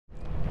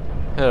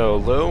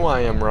Hello, I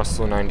am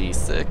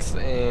Russell96,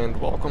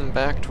 and welcome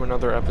back to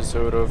another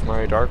episode of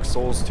my Dark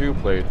Souls 2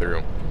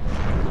 playthrough.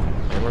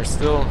 And we're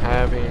still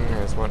having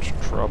as much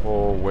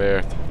trouble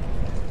with...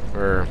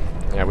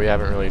 we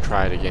haven't really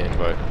tried again,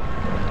 but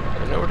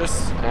I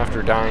noticed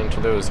after dying to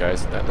those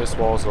guys that this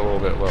wall's a little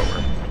bit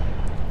lower.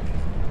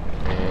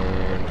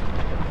 And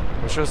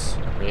let's just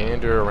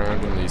meander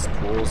around in these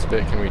pools a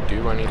bit. Can we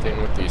do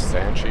anything with these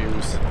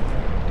statues?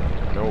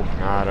 Nope,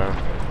 nada.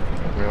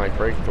 Can we like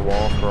break the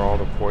wall for all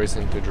the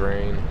poison to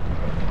drain?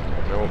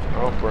 Nope.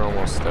 Oh, we're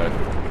almost dead.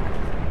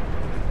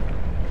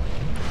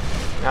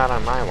 Not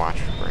on my watch,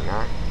 we're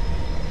not.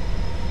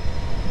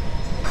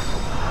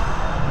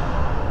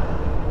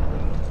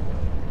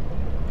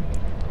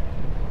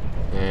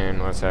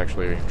 And let's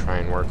actually try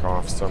and work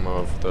off some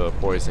of the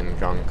poison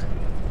gunk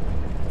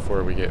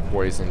before we get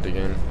poisoned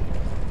again.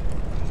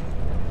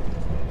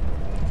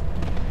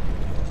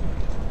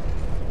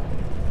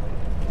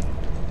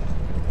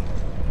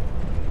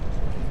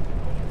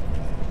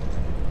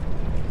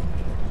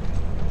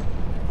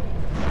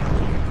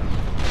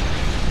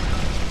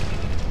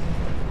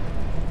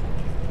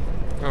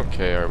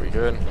 Okay, are we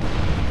good?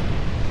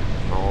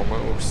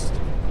 Almost.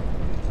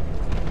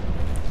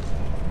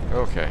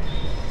 Okay.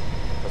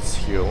 Let's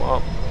heal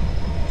up.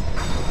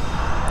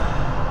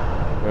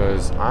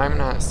 Because I'm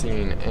not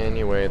seeing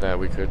any way that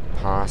we could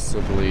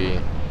possibly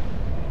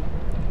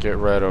get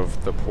rid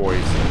of the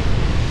poison.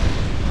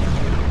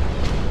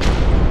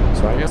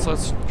 So I guess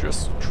let's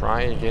just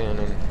try again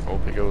and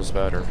hope it goes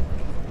better.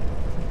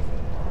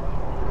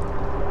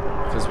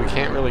 Because we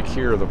can't really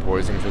cure the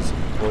poison, because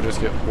we'll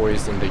just get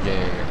poisoned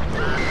again.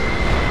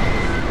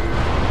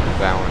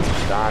 Balance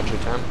dodge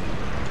attempt.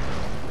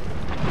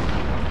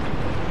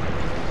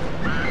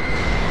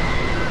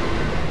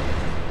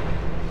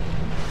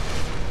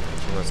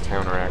 So let's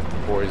counteract the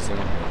poison.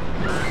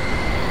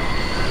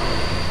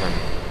 Then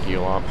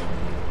heal up.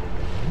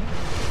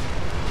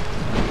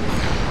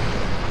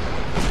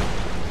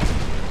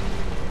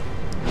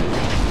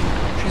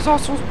 She's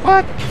also...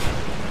 what?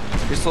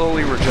 She's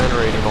slowly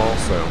regenerating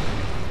also.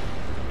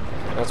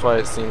 That's why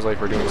it seems like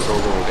we're doing so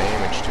little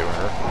damage to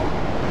her.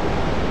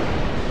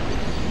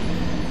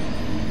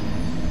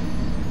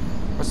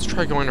 Let's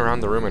try going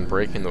around the room and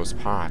breaking those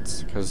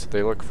pots, because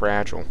they look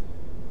fragile.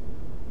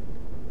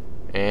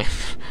 And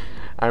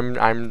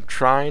I'm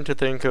trying to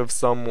think of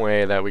some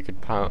way that we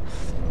could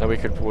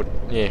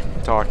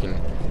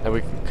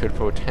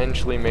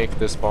potentially make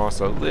this boss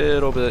a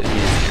little bit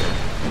easier.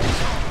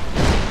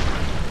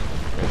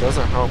 It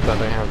doesn't help that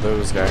they have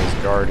those guys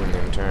guarding the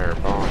entire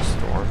boss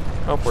door.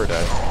 Oh, we're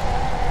dead.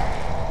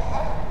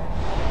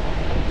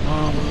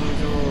 Oh my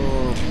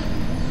god.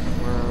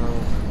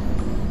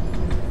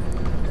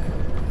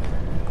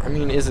 Well, I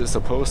mean, is it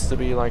supposed to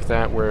be like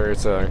that, where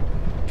it's a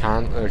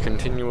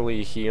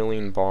continually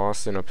healing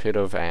boss in a pit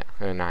of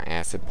not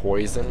acid,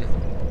 poison?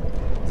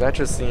 That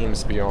just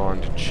seems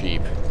beyond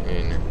cheap,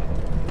 in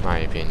my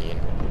opinion.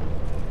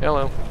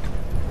 Hello.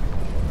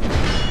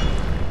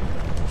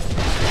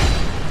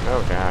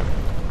 Oh god.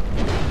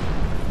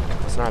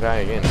 Let's not die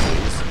again,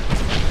 please.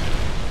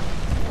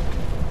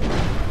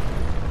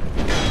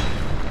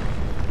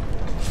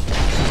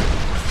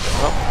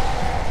 Oh.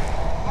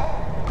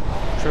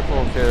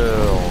 Triple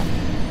kill.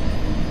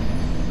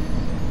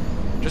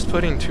 Just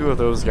putting two of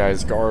those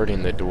guys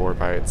guarding the door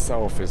by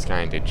itself is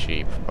kinda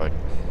cheap, but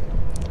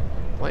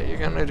what you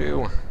gonna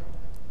do?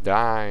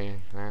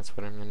 Die. That's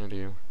what I'm gonna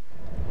do.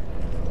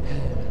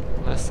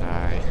 Let's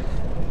die.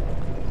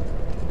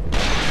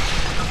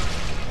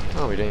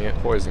 Oh, we didn't get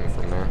poisoned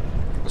from that.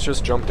 Let's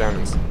just jump down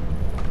and...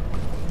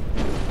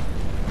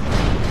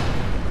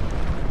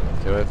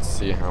 okay, let's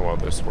see how well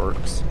this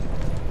works.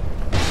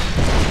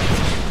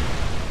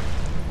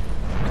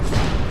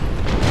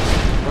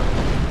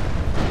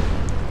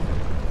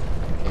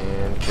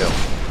 And kill.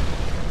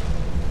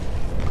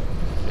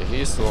 Okay,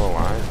 he's still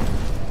alive.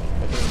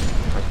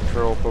 I can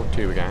control poke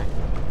 2 guy.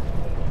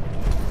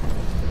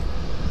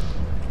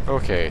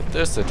 Okay,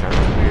 this attempt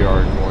we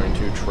are going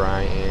to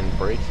try and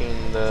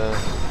breaking the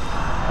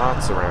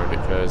pots around it,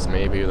 because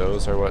maybe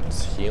those are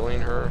what's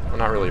healing her. Well,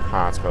 not really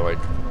pots, but like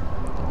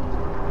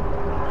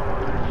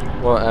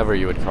whatever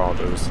you would call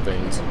those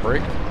things.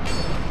 Break?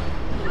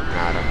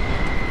 Nada.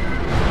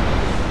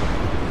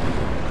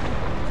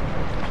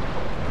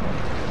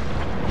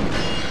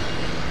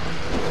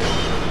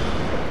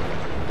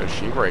 Does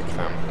she break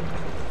them?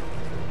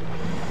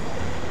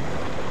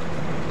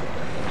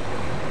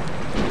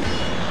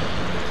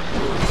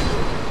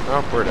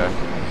 Oh, we're dead.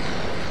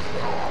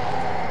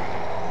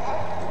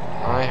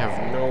 I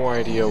have no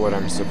idea what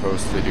I'm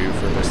supposed to do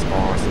for this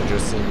boss. It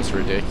just seems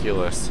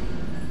ridiculous.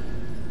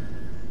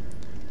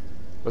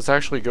 Let's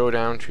actually go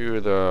down to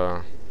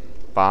the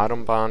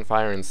bottom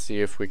bonfire and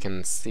see if we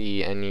can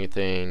see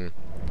anything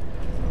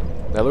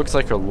that looks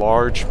like a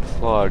large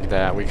plug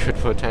that we could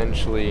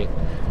potentially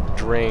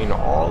drain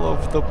all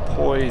of the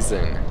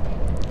poison.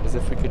 Because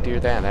if we could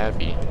do that,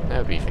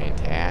 that'd be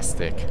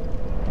fantastic.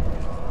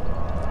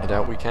 I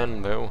doubt we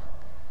can, though.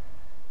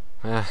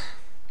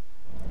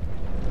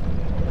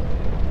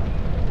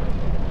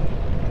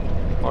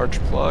 large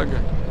plug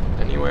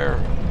anywhere?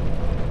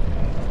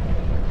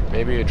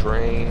 Maybe a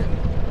drain?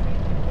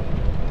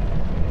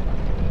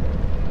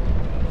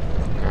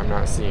 I'm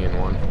not seeing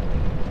one.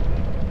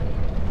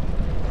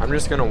 I'm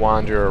just gonna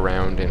wander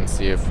around and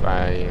see if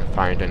I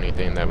find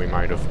anything that we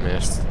might have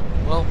missed.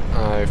 Well,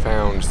 I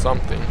found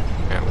something,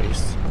 at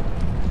least.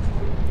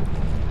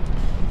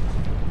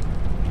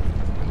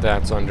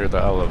 That's under the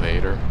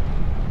elevator.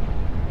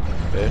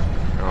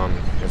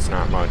 It's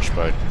not much,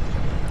 but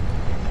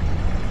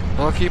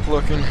I'll keep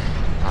looking.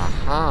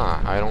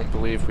 Aha! I don't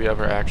believe we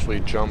ever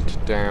actually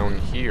jumped down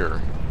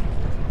here.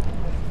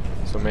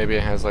 So maybe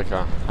it has like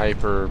a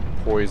hyper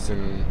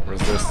poison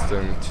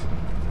resistant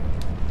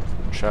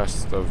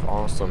chest of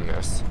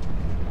awesomeness.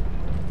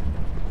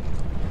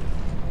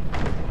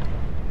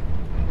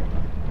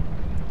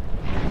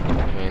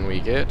 And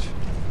we get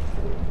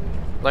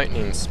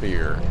lightning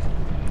spear.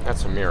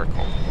 That's a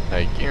miracle.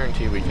 I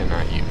guarantee we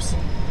cannot use.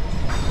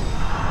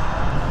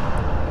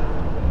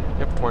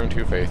 Yep,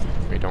 22 faith.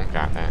 We don't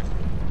got that.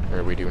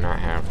 Or we do not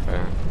have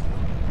that.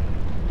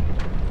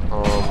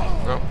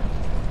 Nope.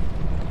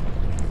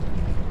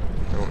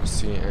 I don't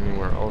see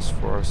anywhere else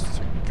for us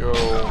to go.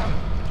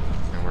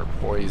 And we're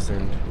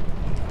poisoned.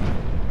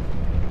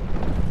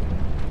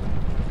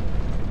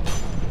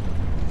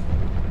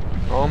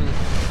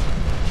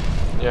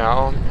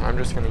 Yeah, I'm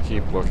just gonna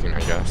keep looking, I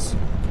guess.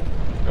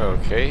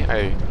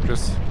 Okay,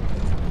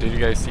 did you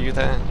guys see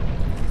that?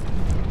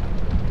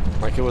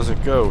 Like it was a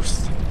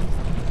ghost,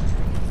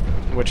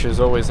 which is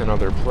always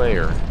another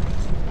player,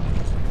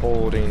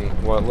 holding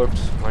what looked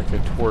like a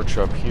torch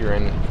up here.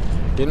 And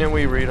didn't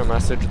we read a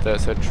message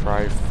that said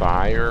try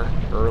fire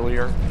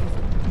earlier?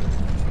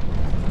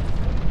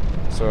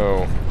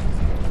 So,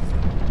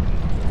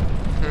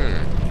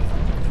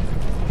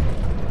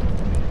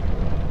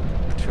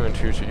 two and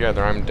two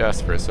together. I'm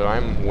desperate, so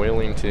I'm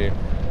willing to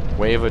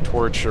wave a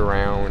torch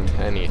around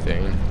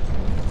anything.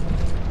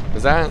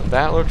 Cause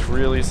that looked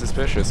really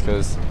suspicious,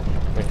 cause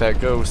like that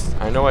ghost,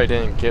 I know I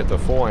didn't get the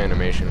full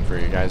animation for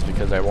you guys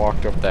because I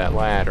walked up that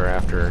ladder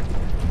after,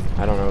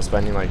 I don't know,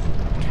 spending like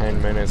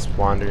 10 minutes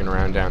wandering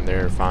around down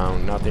there,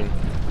 found nothing.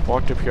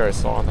 Walked up here, I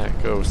saw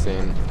that ghost,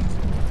 and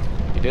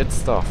he did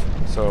stuff.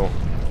 So,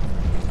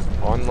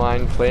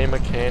 online play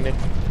mechanic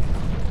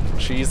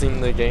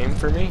cheesing the game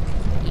for me?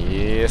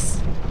 Yes.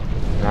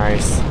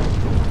 Nice.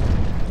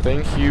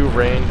 Thank you,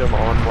 random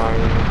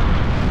online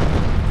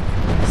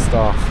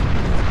stuff.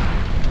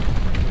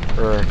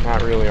 Or,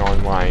 not really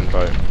online,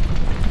 but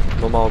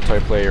the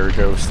multiplayer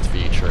ghost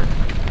feature.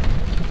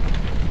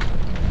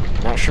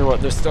 Not sure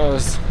what this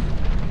does,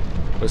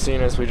 but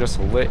seeing as we just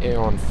lit it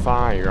on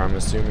fire, I'm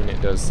assuming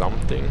it does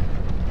something.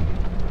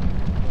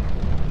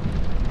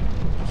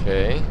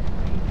 Okay.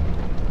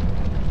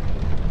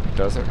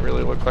 Doesn't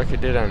really look like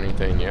it did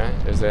anything yet.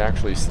 Is it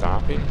actually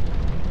stopping?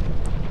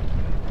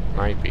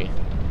 Might be.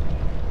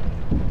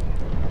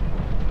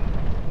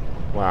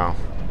 Wow,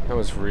 that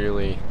was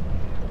really...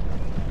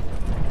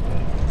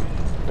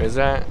 Is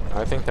that...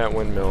 I think that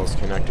windmill is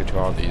connected to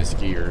all these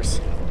gears.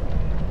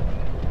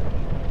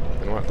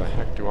 Then what the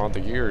heck do all the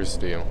gears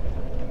do?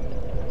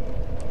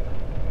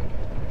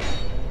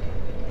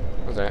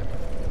 What's that?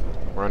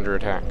 We're under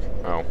attack.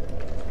 Oh.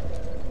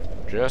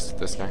 Just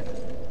this guy.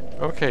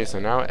 Okay, so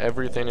now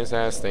everything is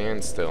at a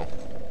standstill.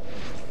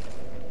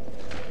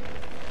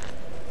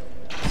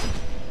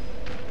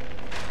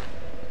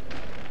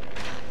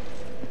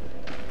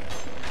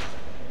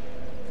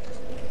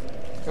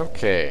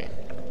 Okay.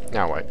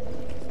 Now what?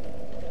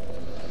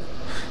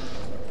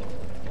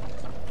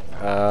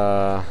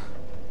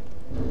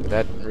 Did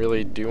that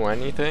really do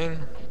anything?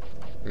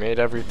 Made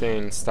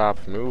everything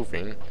stop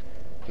moving.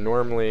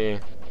 Normally,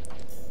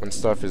 when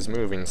stuff is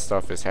moving,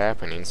 stuff is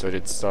happening. So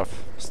did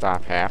stuff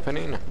stop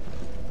happening?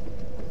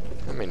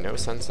 That made no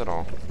sense at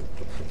all.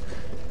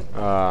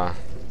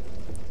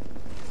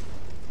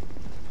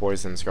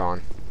 Poison's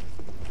gone.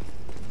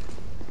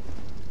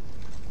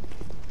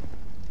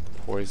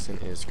 Poison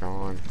is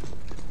gone.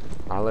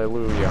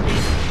 Hallelujah.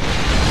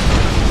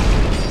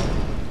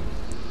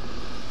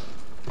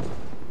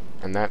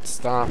 And that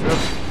stopped.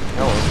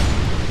 Hello.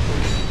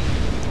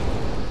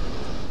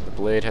 The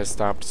blade has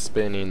stopped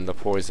spinning. The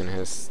poison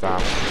has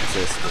stopped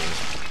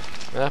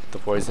existing. Yep, the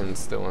poison's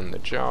still in the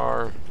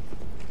jar.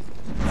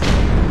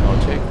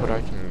 I'll take what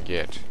I can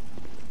get.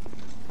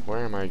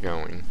 Where am I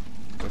going?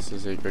 This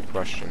is a good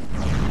question.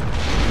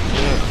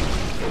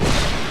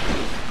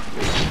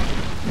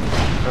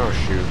 Oh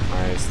shoot,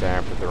 I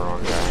stabbed the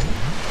wrong guy.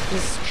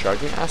 He's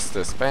chugging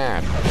Estus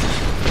bad.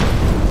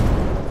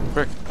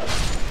 Quick,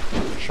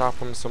 chop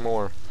him some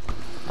more.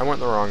 I went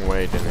the wrong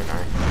way, didn't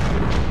I?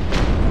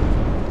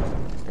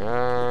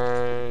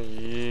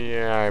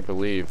 Yeah, I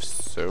believe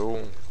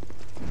so.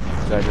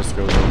 That just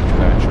goes over to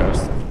that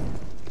chest.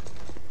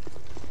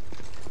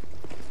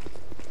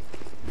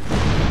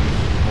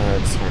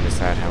 It's kind of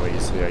sad how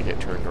easily I get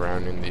turned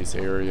around in these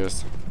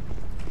areas.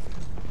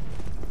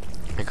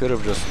 I could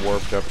have just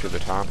warped up to the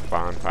top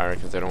bonfire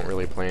because I don't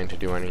really plan to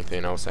do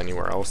anything else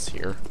anywhere else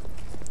here.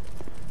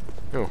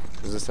 Oh,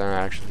 is this an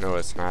actually? No,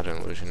 it's not an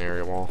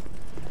illusionary wall.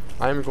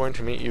 I'm going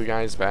to meet you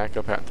guys back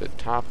up at the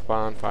top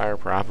bonfire,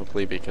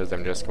 probably because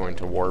I'm just going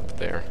to warp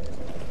there.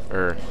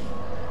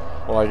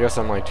 Well, I guess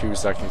I'm like 2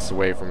 seconds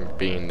away from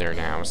being there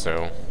now,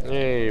 so...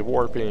 Yay,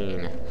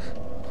 warping!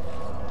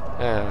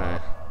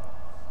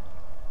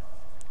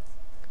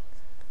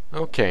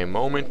 Okay,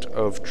 moment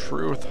of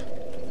truth.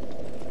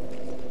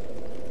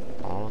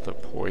 All the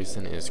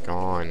poison is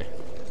gone.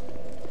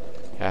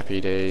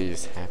 Happy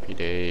days, happy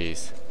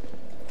days.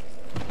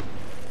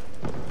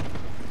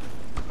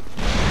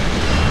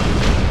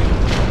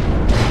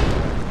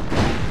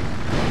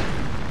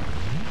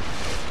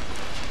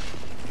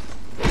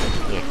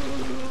 Yeah.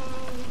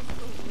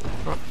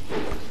 Oh.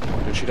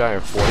 Did she die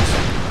of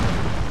poison?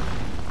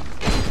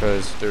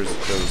 Because there's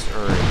those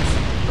urns.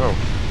 Oh.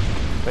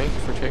 Thank you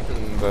for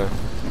taking the...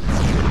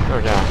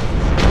 Oh, yeah.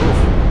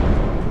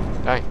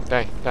 Oof. Die,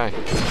 die, die.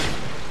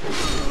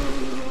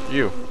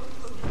 You.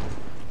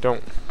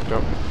 Don't.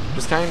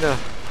 Just kinda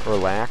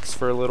relax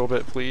for a little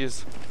bit,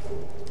 please.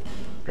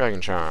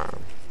 Dragon Charm.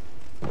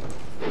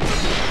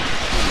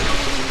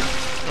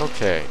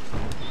 Okay.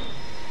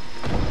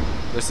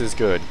 This is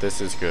good, this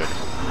is good.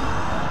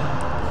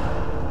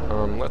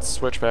 Let's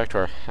switch back to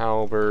our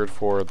halberd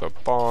for the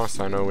boss.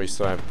 I know we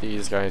still have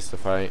these guys to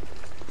fight.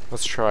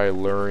 Let's try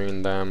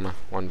luring them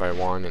one by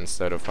one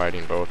instead of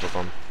fighting both of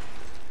them.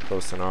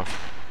 Close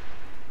enough.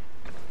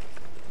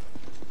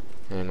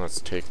 And let's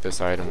take this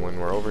item when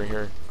we're over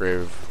here.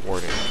 Grave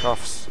Warden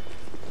Cuffs.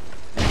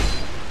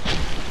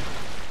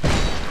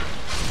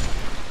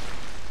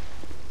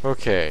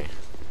 Okay.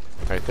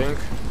 I think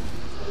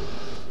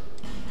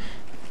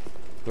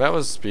that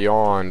was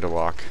beyond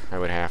luck, I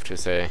would have to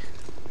say.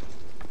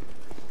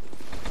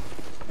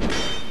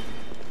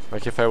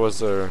 Like if I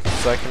was a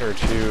second or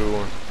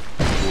two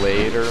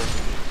later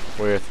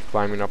with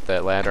climbing up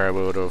that ladder, I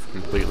would have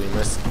completely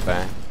missed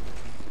that.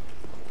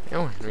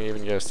 Oh, we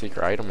even get a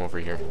secret item over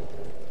here.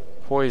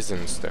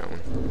 Poison Stone.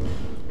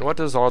 And what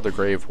does all the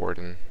Grave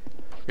Warden?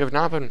 We have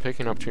not been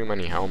picking up too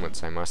many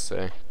helmets, I must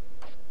say.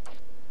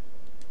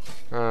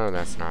 Oh,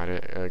 that's not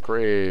it.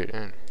 Great.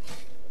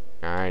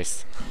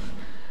 Nice.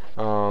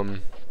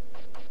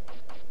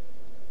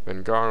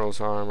 Vengarl's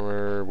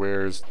armor.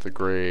 Where's the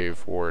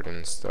Grave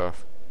Warden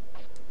stuff?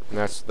 And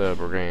that's the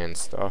brand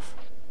stuff.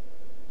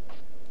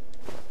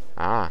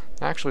 Ah,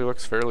 actually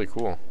looks fairly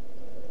cool.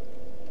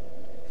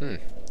 I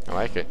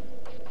like it.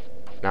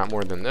 Not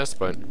more than this,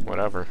 but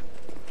whatever.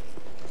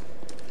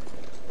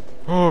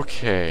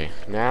 Okay,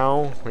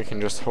 now we can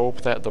just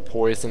hope that the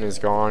poison is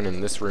gone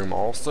in this room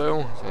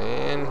also.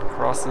 And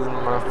crossing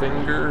my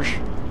fingers,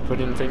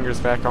 putting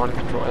fingers back on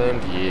control,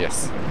 and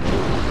yes.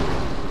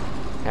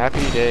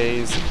 Happy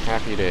days,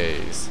 happy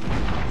days.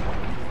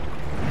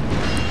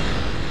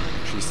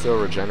 She's still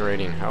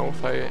regenerating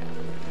health, I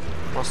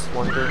must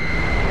wonder.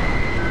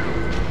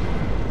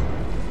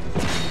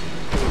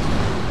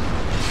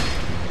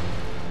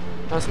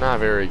 That's not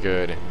very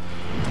good.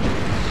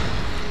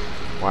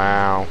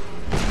 Wow.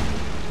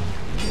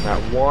 That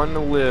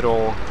one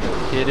little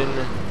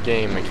hidden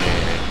game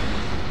mechanic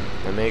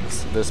that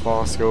makes this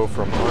boss go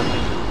from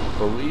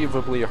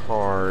unbelievably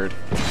hard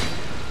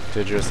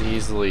to just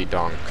easily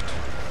dunked.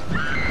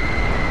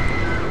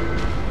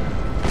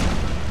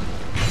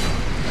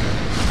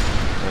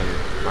 And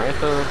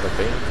Mytha, the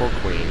Baneful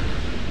Queen.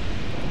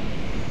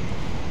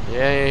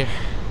 Yay.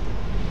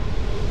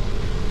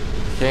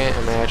 Can't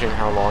imagine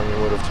how long it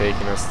would have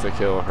taken us to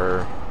kill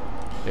her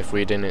if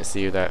we didn't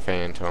see that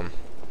phantom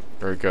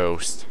or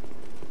ghost.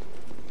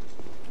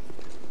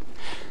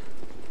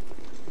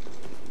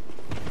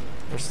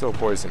 There's still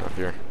poison up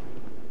here.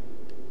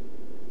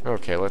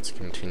 Okay, let's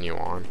continue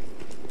on.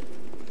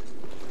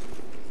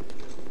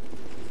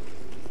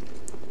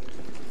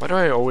 Why do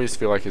I always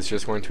feel like it's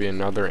just going to be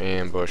another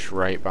ambush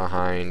right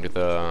behind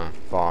the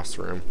boss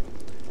room?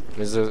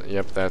 Is it?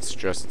 Yep, that's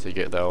just to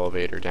get the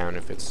elevator down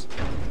if it's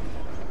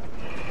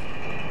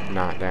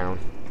not down.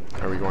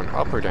 Are we going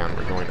up or down?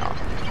 We're going up.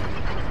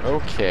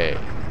 Okay.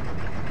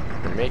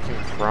 We're making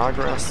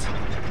progress.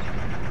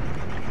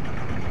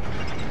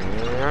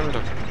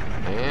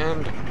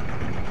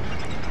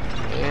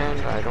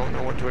 And I don't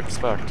know what to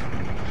expect.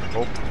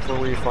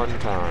 Hopefully fun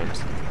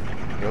times.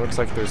 It looks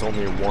like there's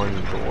only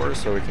one door,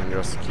 so we can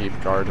just keep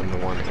guard in the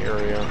one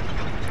area.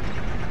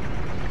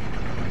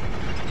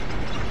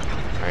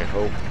 I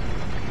hope.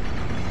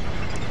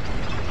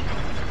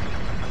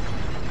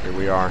 Here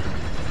we are.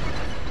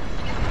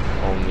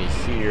 Only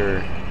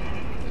here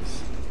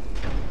is...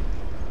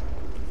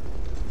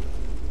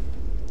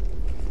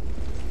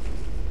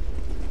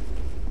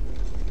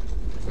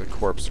 the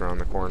corpse around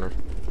the corner.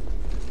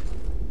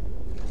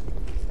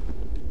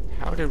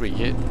 How did we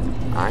get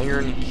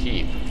Iron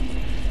Keep?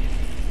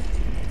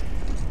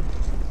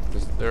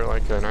 Is there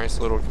like a nice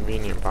little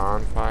convenient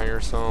bonfire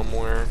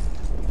somewhere?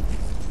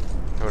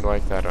 I would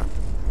like that.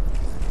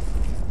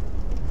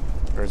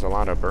 There's a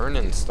lot of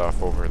burning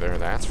stuff over there,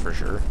 that's for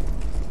sure.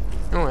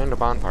 Oh, and a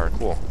bonfire,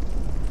 cool.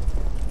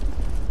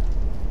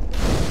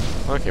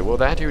 Okay, will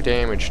that do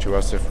damage to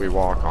us if we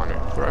walk on it?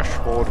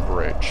 Threshold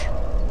Bridge.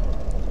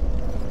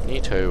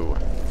 Neato.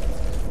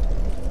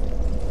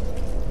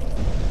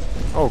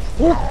 Oh,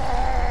 whew.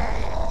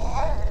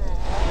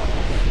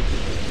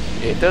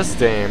 It does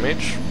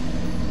damage.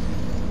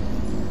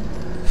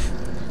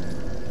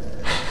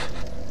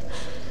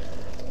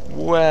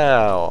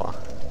 Well,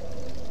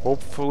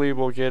 hopefully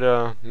we'll get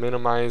a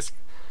minimized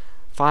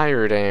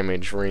fire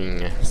damage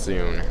ring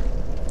soon.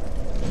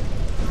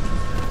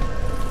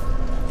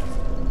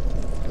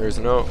 There's...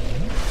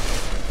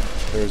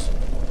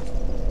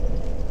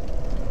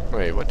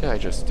 Wait, what did I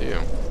just do?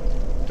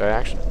 Did I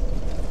actually...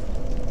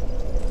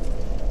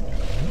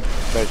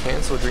 Did I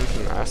cancel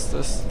drinking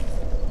Estus?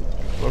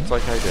 Looks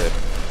like I did.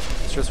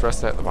 Let's just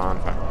rest at the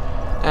bonfire.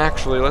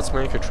 Actually, let's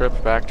make a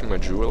trip back to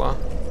Majula.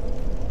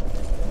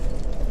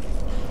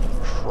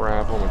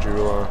 Travel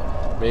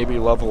Majula. Maybe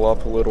level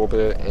up a little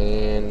bit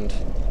and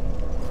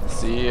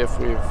see if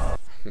we've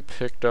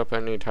picked up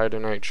any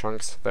Titanite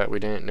chunks that we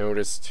didn't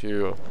notice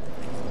to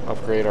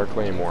upgrade our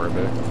Claymore a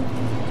bit.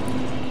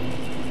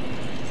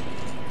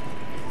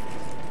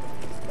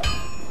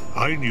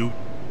 I knew.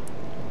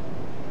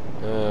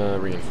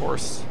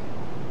 Reinforce.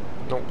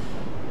 Nope.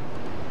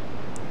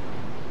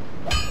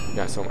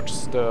 Got so much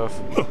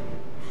stuff.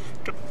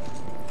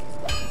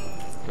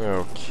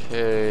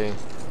 Okay.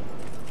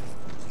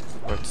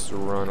 Let's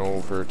run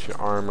over to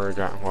armor.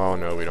 Well,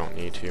 no, we don't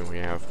need to. We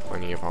have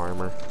plenty of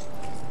armor.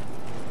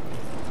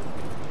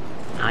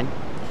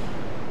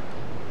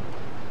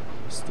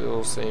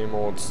 Still same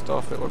old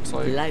stuff, it looks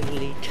like.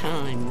 Lively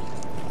time.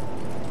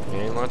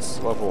 And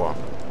let's level up.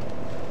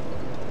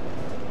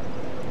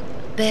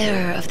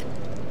 Bearer of the...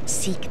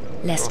 Seek,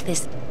 lest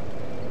this...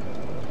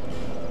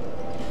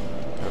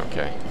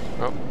 Okay.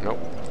 Oh, nope.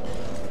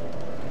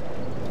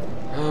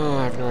 Oh,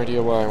 I have no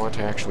idea what I want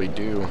to actually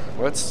do.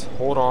 Let's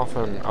hold off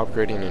on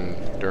upgrading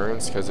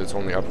endurance, because it's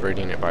only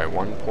upgrading it by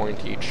 1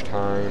 point each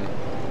time.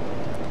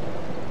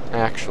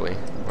 Actually,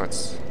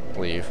 let's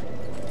leave.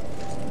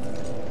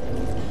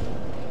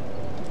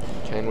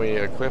 Can we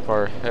equip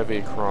our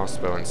heavy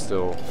crossbow and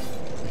still...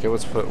 Okay,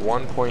 let's put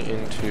 1 point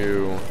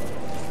into...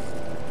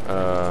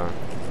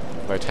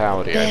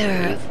 vitality,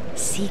 I believe.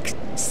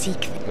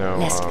 Seek, no,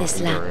 lest this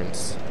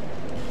endurance.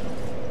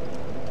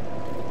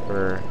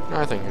 Or, no,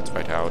 I think it's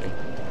vitality.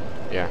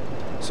 Yeah.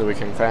 So we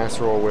can fast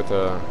roll with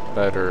a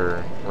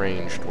better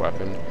ranged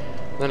weapon.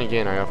 Then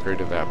again, I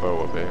upgraded that bow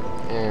a bit.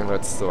 And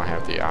let's still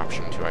have the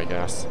option to, I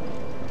guess.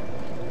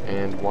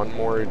 And one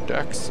more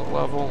dex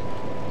level.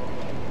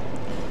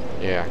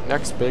 Yeah,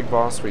 next big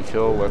boss we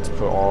kill, let's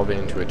put all of it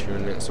into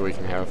attunement so we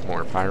can have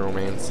more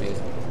pyromancy.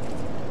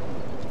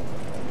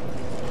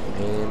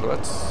 And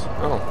let's...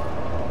 Oh,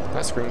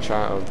 that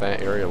screenshot of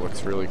that area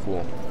looks really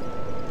cool.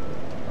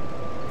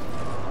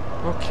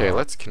 Okay,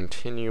 let's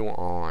continue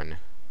on.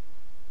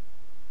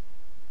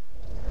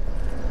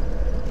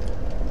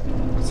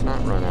 Let's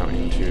not run out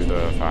into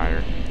the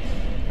fire.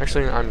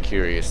 Actually, I'm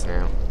curious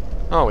now.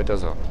 Oh, it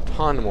does a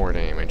ton more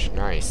damage.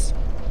 Nice.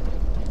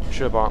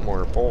 Should have bought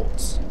more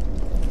bolts.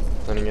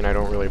 Then again, I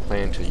don't really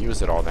plan to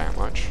use it all that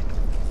much.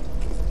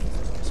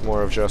 It's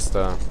more of just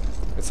a...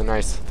 It's a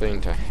nice thing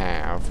to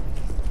have.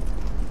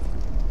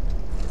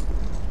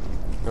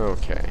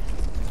 Okay.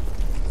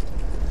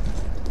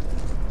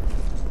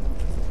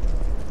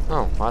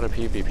 Oh, a lot of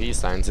PvP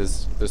signs.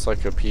 Is this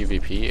like a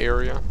PvP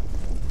area?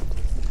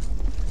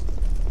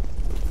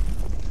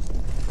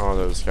 Oh,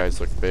 those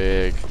guys look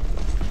big.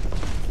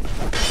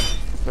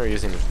 They're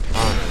using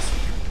katanas.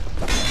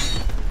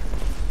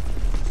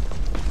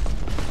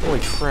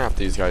 Holy crap,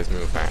 these guys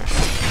move fast.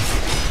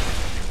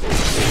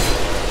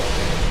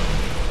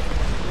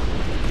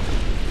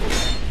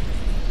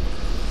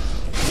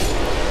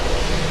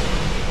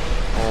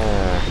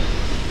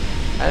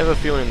 I have a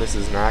feeling this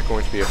is not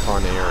going to be a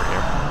fun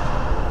area.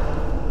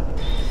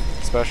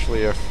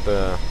 Especially if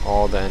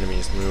all the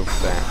enemies move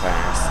that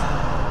fast.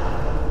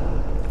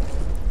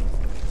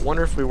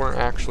 Wonder if we weren't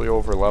actually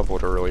over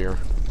leveled earlier.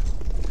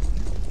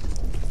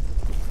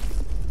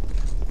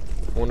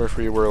 Wonder if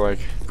we were like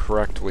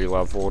correctly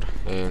leveled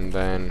and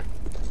then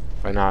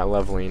by not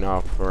leveling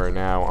up we're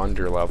now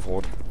under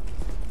leveled.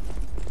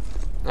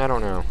 I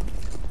don't know.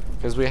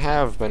 Because we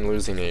have been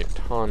losing a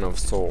ton of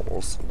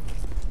souls.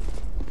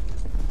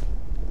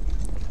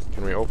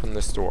 Can we open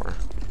this door?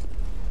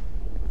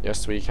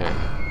 Yes, we can.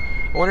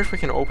 I wonder if we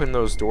can open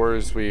those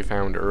doors we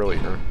found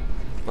earlier.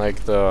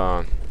 Like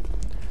the...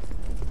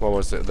 What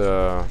was it?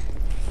 The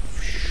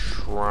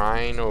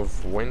Shrine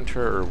of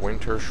Winter, or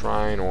Winter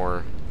Shrine,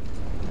 or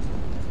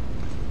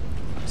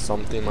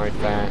something like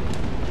that.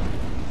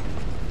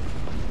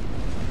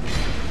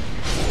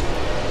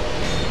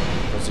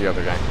 Where's the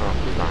other guy? Oh,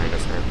 he's behind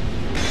us now.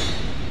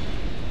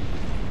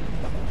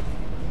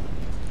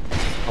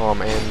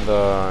 And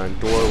the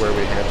door where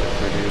we had to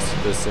produce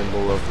the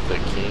symbol of the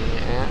king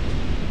at.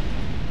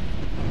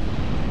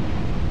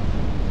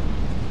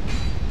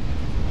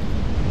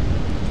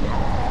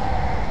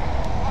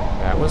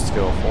 That was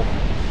skillful.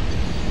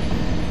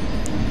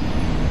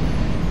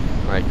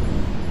 Like,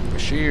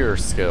 sheer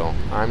skill.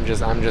 I'm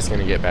just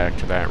gonna get back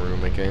to that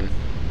room again.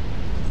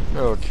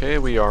 Okay,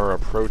 we are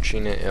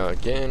approaching it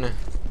again.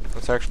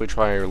 Let's actually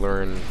try to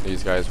learn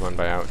these guys one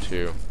by out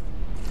too.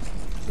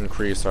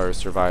 increase our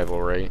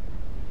survival rate.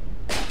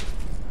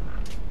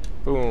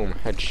 Boom,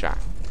 headshot.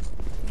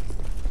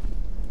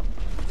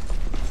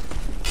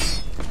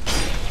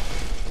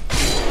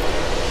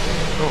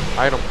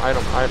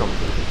 Oh, item.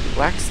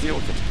 Black steel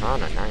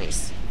katana,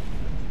 nice.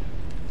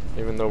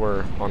 Even though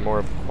we're on more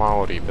of a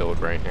quality build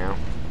right now.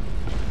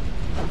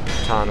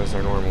 Katanas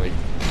are normally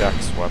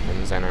dex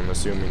weapons, and I'm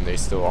assuming they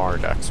still are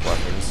dex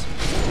weapons.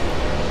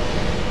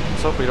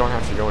 Let's hope we don't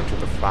have to go into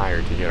the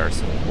fire to get our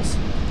souls.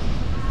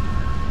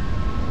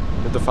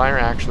 Did the fire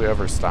actually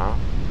ever stop?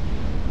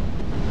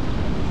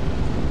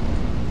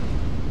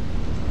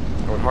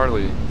 I would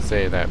hardly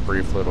say that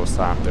brief little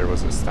stop there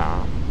was a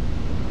stop.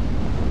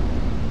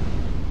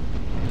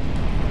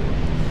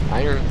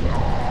 Iron.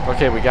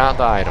 Okay, we got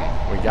the item.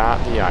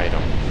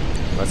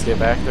 Let's get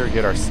back there,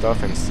 get our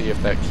stuff, and see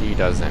if that key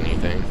does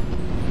anything.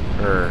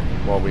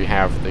 Well, we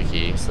have the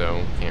key,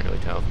 so can't really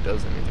tell if it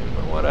does anything,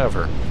 but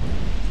whatever.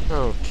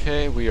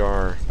 Okay, we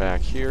are back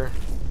here,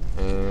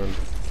 and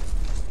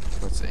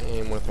let's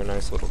aim with our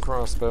nice little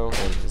crossbow.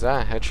 And is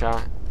that a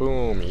headshot?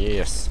 Boom,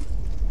 yes.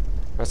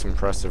 That's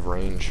impressive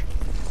range.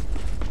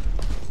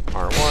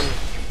 R1.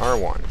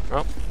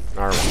 Oh,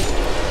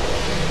 R1.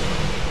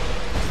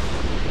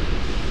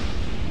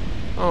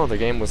 Oh, the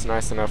game was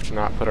nice enough to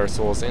not put our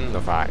souls in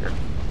the fire.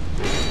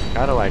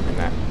 Gotta like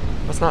that.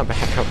 Let's not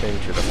back up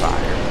into the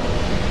fire.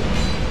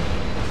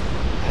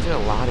 I did a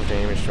lot of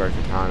damage to our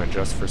katana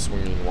just for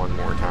swinging one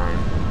more time.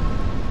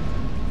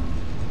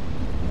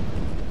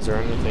 Is there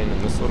anything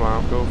in this little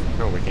alcove?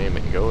 No, we can't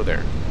even go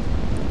there.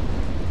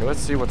 Okay, let's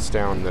see what's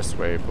down this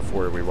way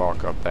before we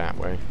walk up that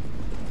way.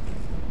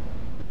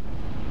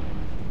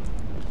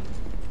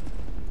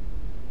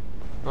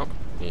 Oh,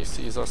 he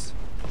sees us.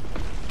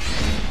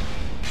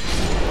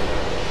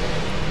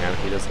 No,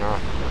 he does not,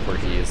 or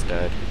he is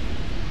dead.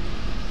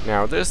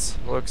 Now, this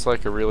looks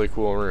like a really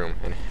cool room.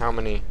 And how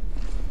many...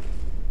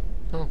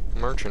 Oh,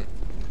 merchant.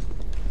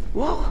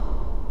 What?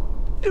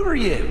 Who are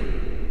you?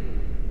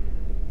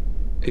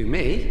 Who,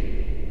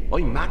 me?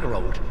 I'm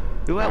Magarold.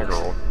 Who else?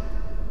 Magarold.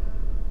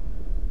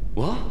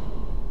 What?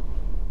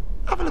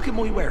 Have a look at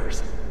my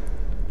wares.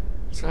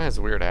 This guy has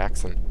a weird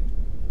accent.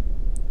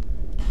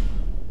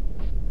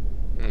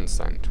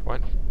 Incent.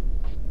 What?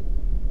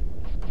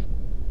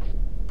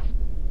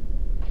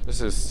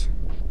 This is...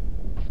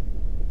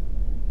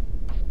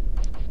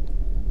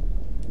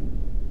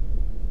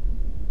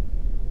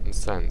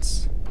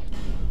 Incense.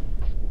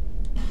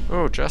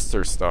 Oh,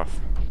 jester stuff.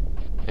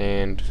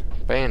 And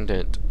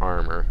bandit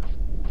armor.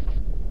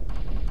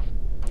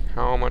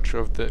 How much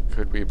of that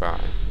could we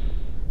buy?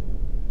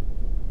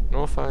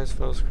 Nullifies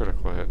foes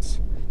critical hits.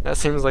 That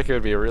seems like it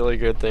would be a really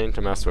good thing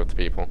to mess with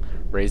people.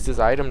 Raises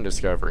item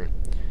discovery.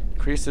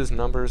 Increases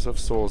numbers of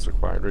souls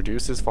required.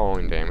 Reduces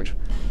falling damage.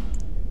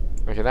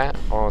 Okay, that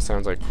all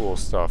sounds like cool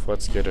stuff.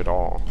 Let's get it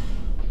all.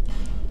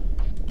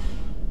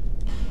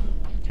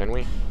 Can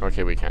we?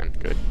 Okay, we can.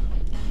 Good.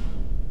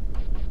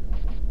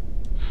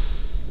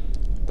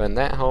 Then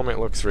that helmet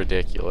looks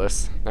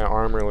ridiculous. That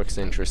armor looks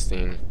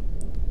interesting.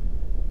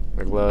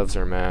 The gloves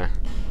are meh.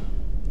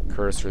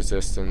 Curse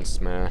resistance,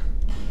 meh.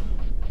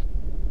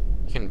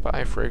 You can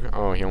buy fragrance.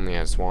 Oh, he only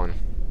has one.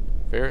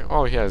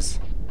 Oh, he has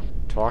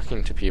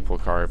talking to people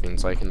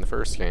carvings like in the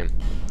first game.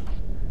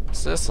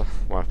 What's this?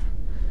 What?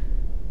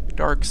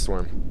 Dark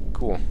Storm.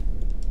 Cool.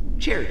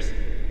 Cheers.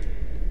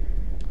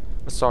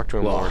 Let's talk to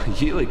him more.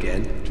 You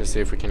again? Just see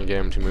if we can get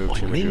him to move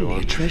to I'm mainly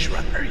Majula. a treasure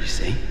hunter, you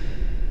see.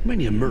 I'm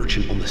only a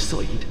merchant on the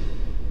side.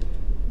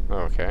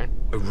 Okay.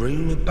 A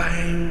room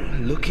about,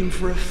 looking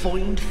for a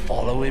find,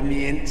 following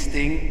me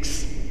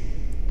instincts.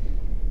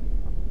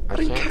 I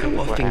don't can't care think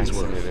what what things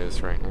accent worth. it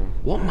is right now.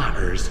 What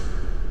matters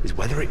is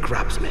whether it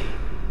grabs me.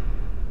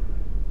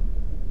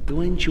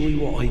 Do I enjoy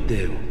what I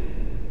do?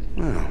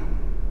 Well,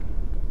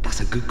 that's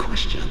a good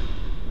question.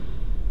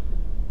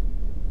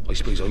 I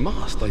suppose I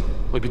must.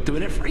 I've been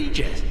doing it for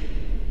ages.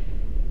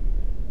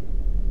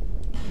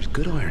 There's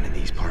good iron in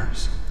these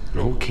parts. An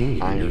old king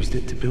even used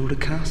it to build a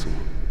castle.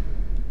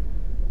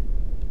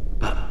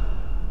 But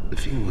the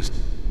thing was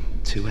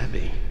too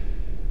heavy.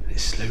 It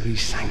slowly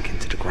sank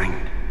into the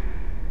ground.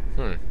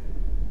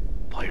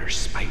 Fire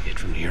spouted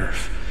from the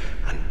earth,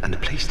 and the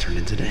place turned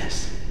into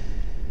this.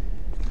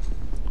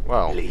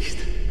 Well, At least,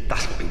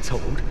 that's what I've been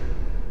told.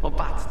 A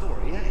bad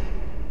story, eh?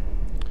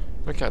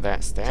 look at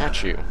that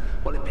statue.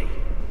 What'll it be?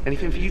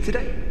 Anything for you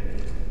today?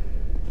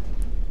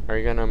 Are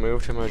you gonna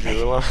move to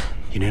Majula?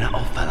 You know that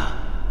old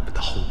fella with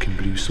the hulking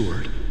blue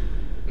sword?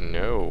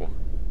 No.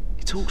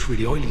 He talks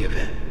really highly of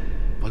it,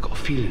 but I got a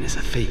feeling it's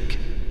a fake.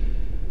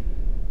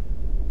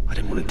 I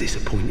didn't want to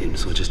disappoint him,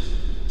 so I just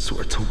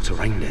sort of talked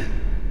around it.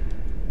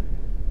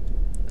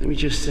 Let me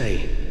just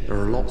say, there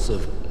are lots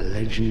of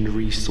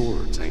legendary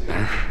swords out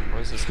there.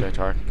 What is this guy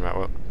talking about?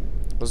 What?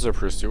 Was the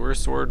pursuer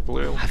sword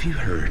blue? Have you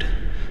heard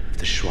of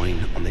the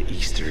shrine on the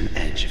eastern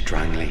edge of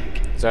Drang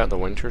Lake? Is that the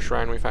winter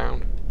shrine we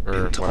found? Or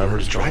Built to whatever honor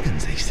it's called?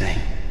 dragons, they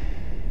say.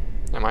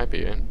 That might be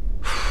it.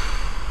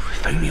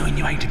 If only I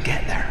knew how to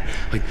get there.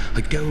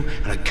 I'd go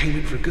and I'd comb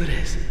it for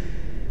goodies.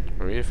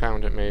 We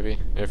found it, maybe.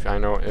 If I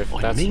know, if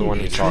that's the one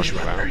he's talking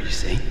about. There, you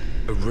see?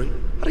 A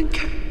room. I didn't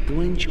catch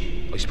behind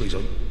you. I suppose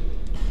it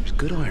was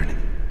good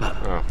ironing,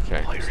 but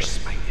okay. fire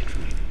spanking for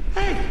me.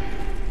 Hey!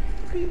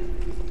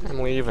 I'm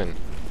leaving.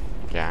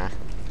 Yeah.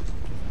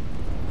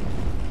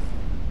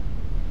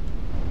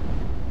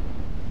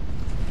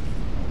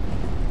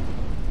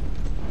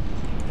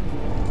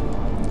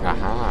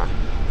 Aha.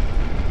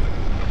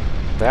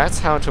 That's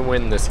how to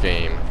win this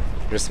game.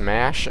 Just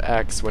mash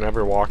X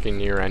whenever walking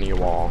near any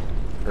wall.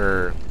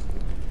 Or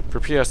for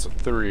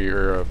PS3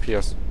 or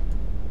PS.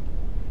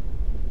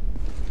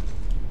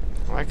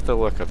 I like the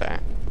look of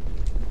that.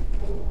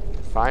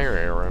 Fire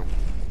arrow.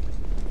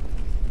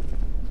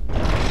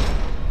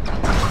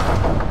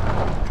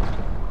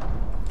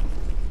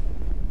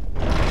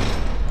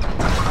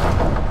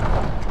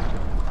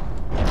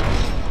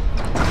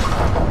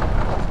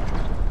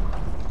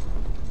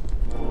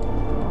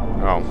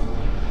 Oh.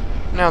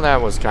 Now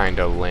that was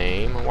kinda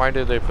lame. Why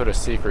did they put a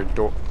secret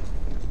door?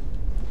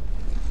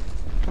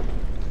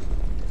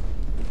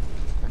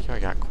 I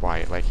got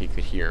quiet like he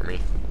could hear me.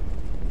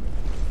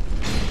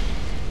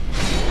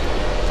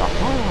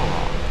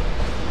 Aha!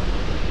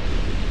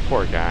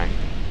 Poor guy.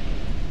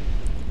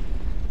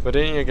 But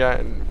didn't you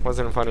got,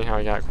 wasn't it funny how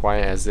I got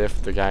quiet as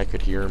if the guy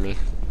could hear me?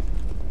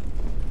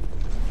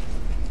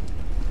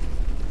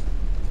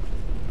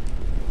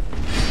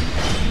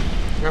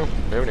 Oh,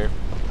 no.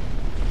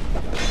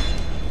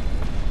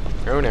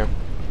 Oh no.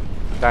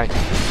 Die.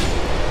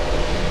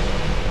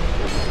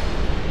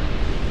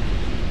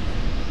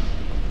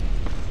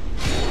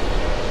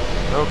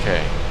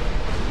 Okay.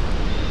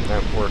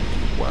 That worked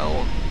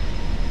well.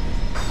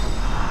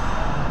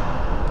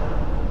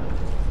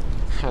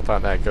 I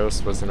thought that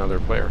ghost was another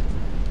player.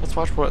 Let's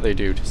watch what they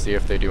do to see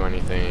if they do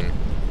anything.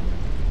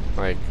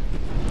 Like...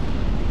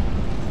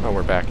 Oh,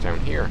 we're back down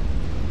here.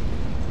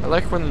 I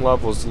like when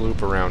levels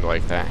loop around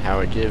like that, how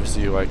it gives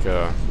you like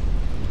a...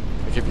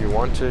 Like if you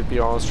want to be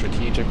all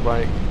strategic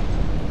like,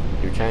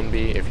 you can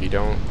be. If you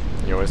don't,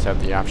 you always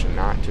have the option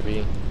not to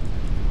be.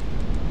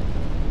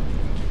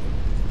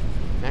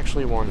 I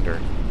actually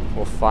wonder,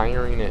 will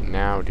firing it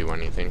now do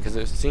anything? Because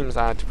it seems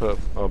odd to put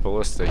a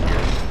ballista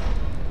here.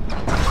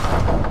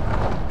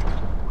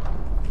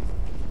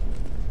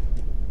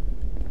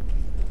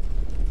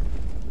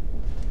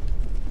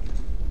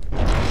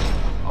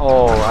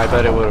 Oh, I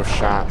bet it would have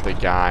shot the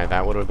guy.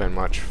 That would have been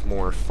much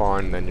more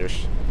fun than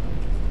just...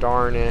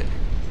 Darn it.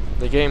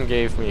 The game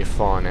gave me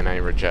fun and I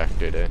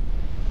rejected it.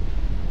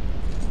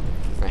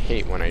 I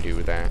hate when I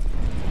do that.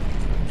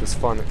 Just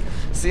fun.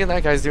 See,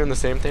 that guy's doing the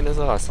same thing as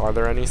us. Are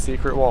there any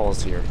secret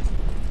walls here?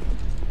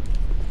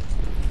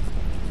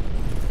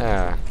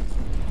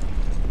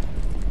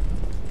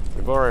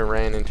 We've already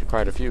ran into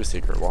quite a few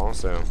secret walls,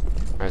 so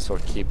might as well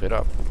keep it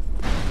up.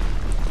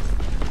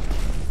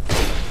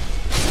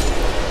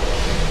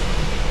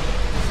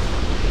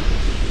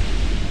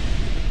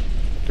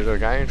 Did a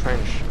guy try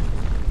and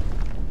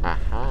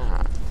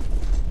aha.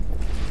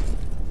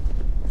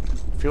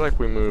 I feel like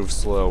we move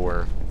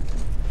slower.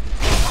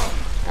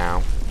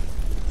 Ow.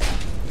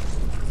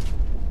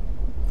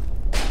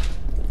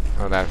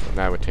 Oh,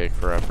 that would take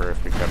forever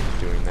if we kept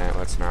doing that.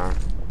 Let's not.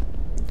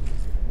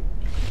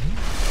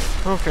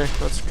 Okay,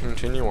 let's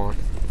continue on.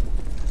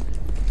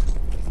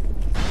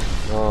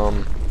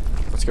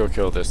 Let's go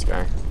kill this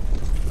guy.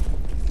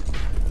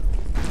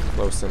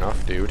 Close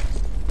enough, dude.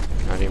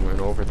 Not even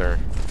over there.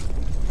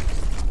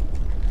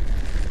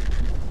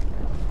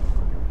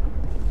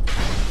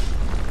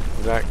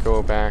 Does that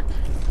go back?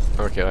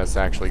 Okay, let's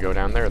actually go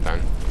down there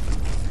then.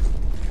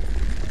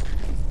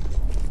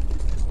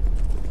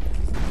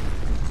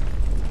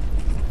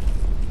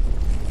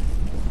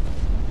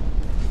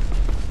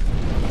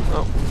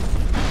 Oh.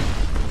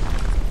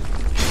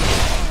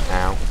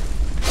 Ow.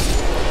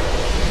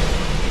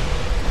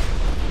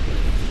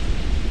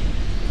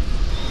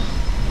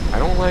 I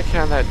don't like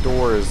how that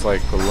door is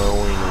like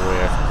glowing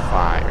with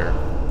fire.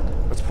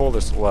 Let's pull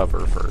this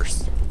lever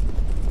first.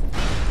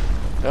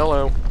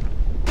 Hello.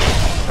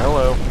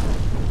 Hello.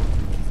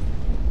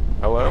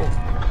 Hello?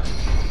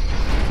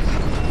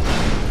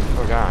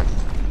 Oh god.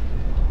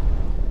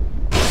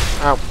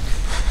 Ow.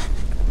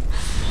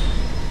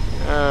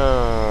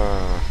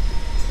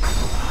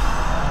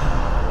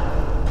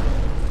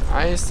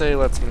 I say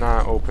let's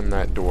not open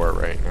that door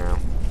right now.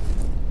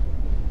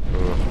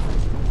 Ugh.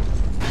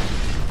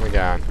 Oh my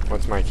god.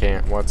 What's my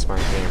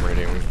camera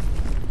doing?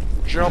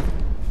 Jump!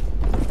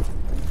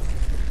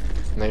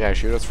 Can that guy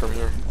shoot us from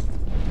here?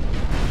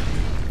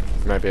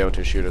 He might be able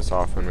to shoot us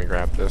off when we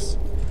grab this.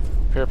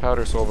 Pure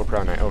powder, soul of a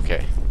proud knight.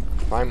 Okay.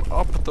 Climb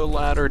up the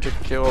ladder to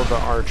kill the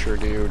archer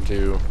dude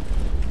to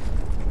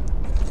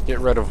get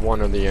rid of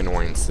one of the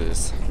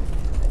annoyances.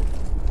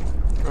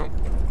 Oh.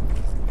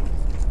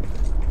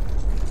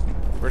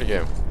 Where'd he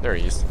go? There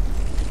he is.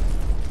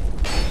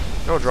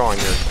 No drawing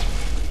here.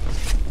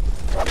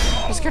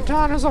 His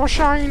katana's all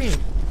shiny. Ooh,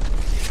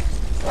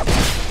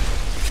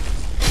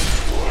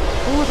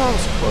 that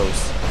was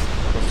close.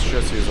 Let's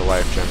just use a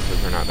life gem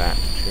because we're not that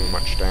too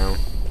much down.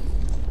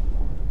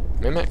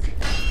 Mimic?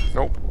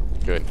 Nope.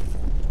 Good.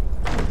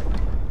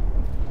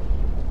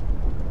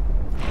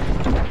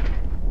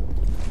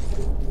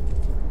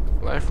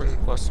 Life ring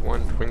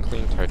 +1,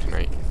 twinkling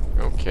titanite.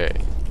 Okay.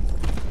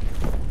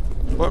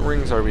 What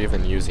rings are we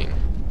even using?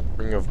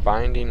 Ring of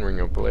binding, ring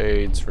of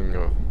blades, ring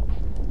of...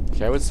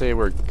 Okay, I would say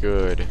we're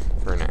good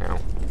for now.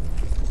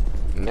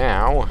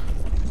 Now...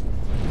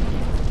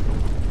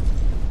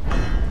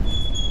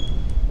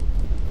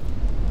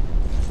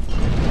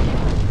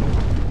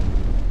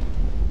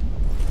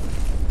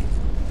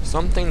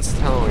 something's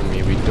telling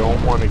me we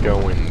don't want to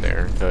go in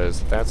there,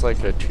 because that's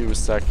like a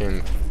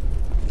 2-second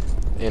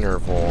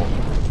interval.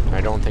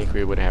 I don't think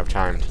we would have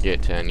time to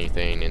get to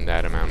anything in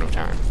that amount of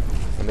time.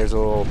 And there's a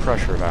little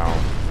pressure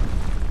valve.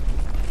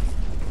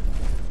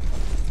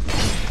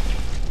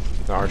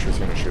 The archer's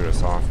gonna shoot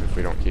us off if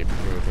we don't keep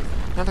moving.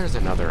 Now there's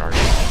another archer.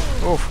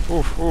 Oof,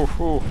 oof,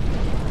 oof, oof.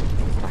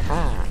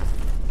 Aha.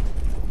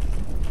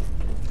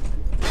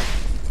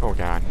 Oh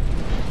god.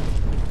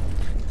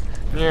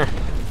 Yeah.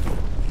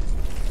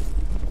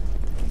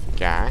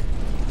 Guy.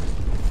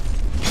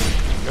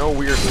 No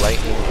weird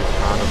lightning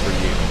katana for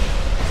you.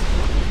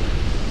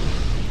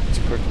 Let's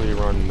quickly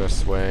run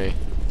this way.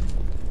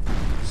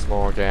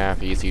 Small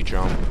gap, easy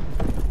jump.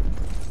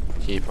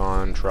 Keep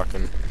on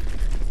trucking.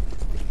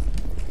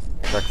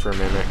 Check for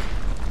mimic.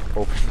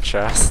 Open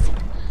chest.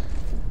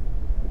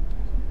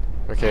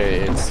 Okay,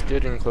 it's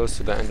getting close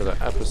to the end of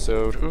the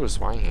episode. Ooh,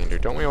 Zweihander.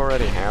 Don't we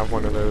already have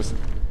one of those?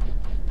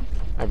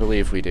 I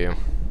believe we do.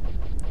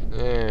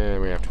 Yeah,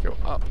 we have to go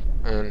up.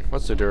 And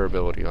what's the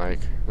durability like?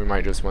 We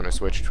might just want to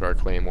switch to our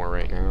claymore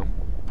right now.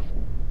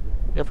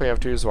 Yep, we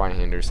have 2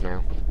 Zweihanders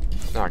now.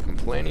 Not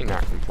complaining,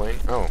 not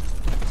complaining. Oh.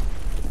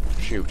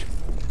 Shoot.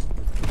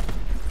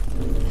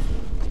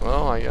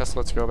 Well, I guess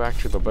let's go back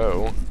to the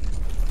bow.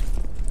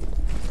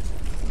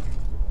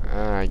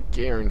 I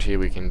guarantee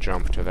we can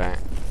jump to that.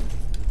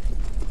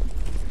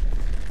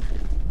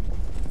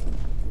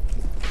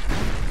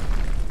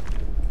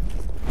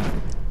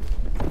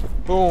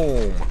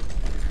 Boom!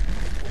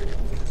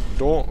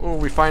 Oh,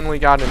 we finally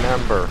got an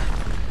ember.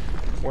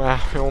 Wow,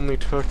 it only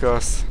took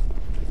us...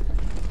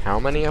 how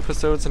many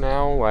episodes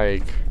now?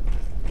 Like...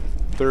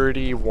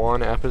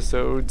 31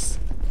 episodes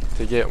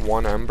to get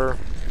 1 ember?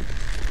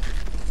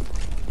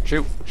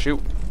 Shoot!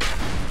 Shoot!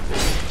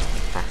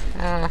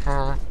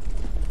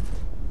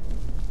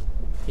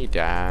 He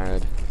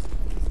died.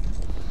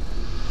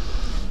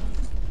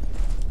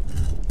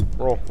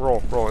 Roll,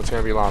 roll, roll. It's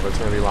gonna be lava. It's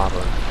gonna be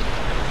lava.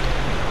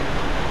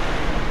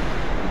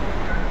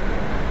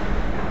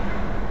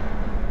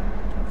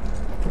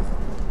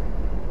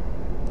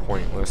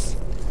 Pointless.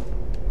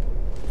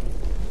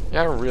 You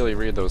gotta really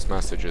read those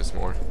messages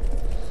more.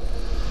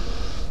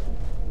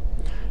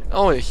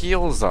 Oh, it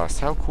heals us.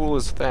 How cool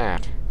is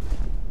that?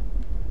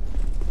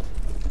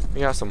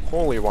 We got some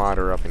holy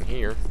water up in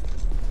here.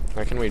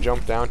 Now, can we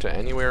jump down to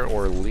anywhere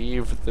or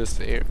leave this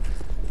area?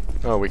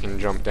 Oh, we can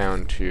jump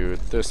down to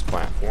this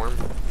platform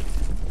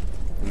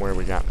from where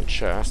we got the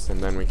chest,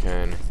 and then we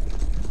can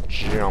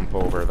jump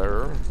over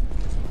there.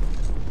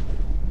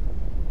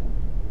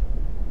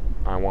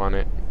 I want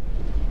it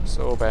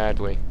so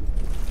badly.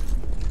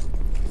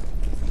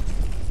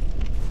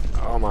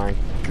 Oh my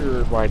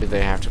god, why did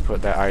they have to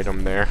put that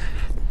item there?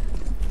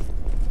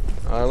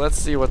 Let's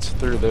see what's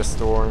through this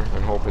door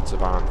and hope it's a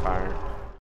bonfire.